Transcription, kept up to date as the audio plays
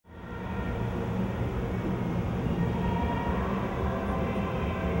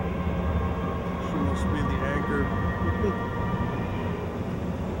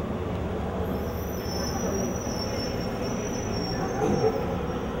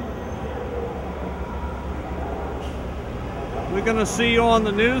We're gonna see you on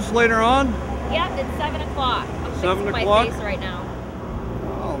the news later on? Yep, it's 7 o'clock. I'm 7 fixing o'clock? my face right now.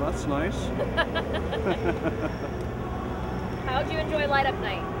 Oh, that's nice. How'd you enjoy Light Up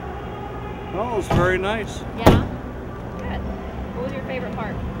Night? Oh, it was very nice. Yeah? Good. What was your favorite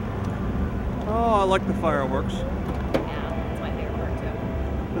part? Oh, I like the fireworks. Yeah, that's my favorite part too.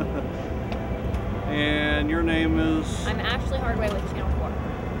 And your name is? I'm Ashlie Hardway with Channel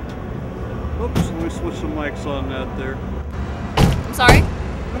 4. Oops, let me switch the mics on that there. I'm sorry?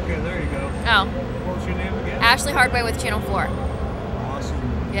 Okay, there you go. Oh. What was your name again? Ashlie Hardway with Channel 4. Awesome.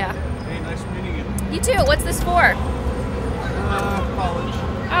 Yeah. Hey, nice meeting you. You too. What's this for? College.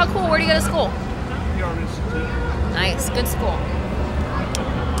 Oh, cool. Where do you go to school? The Art Institute. Nice. Good school.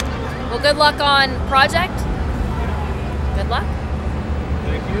 Well, good luck on project. Good luck.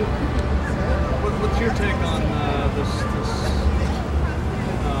 Thank you. What's your take on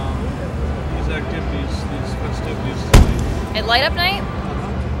these activities, these festivities today? At Light Up Night?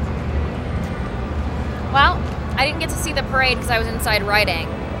 Well, I didn't get to see the parade because I was inside writing.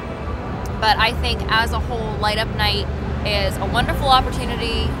 But I think as a whole, Light Up Night is a wonderful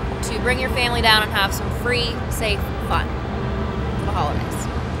opportunity to bring your family down and have some free, safe fun for the holidays.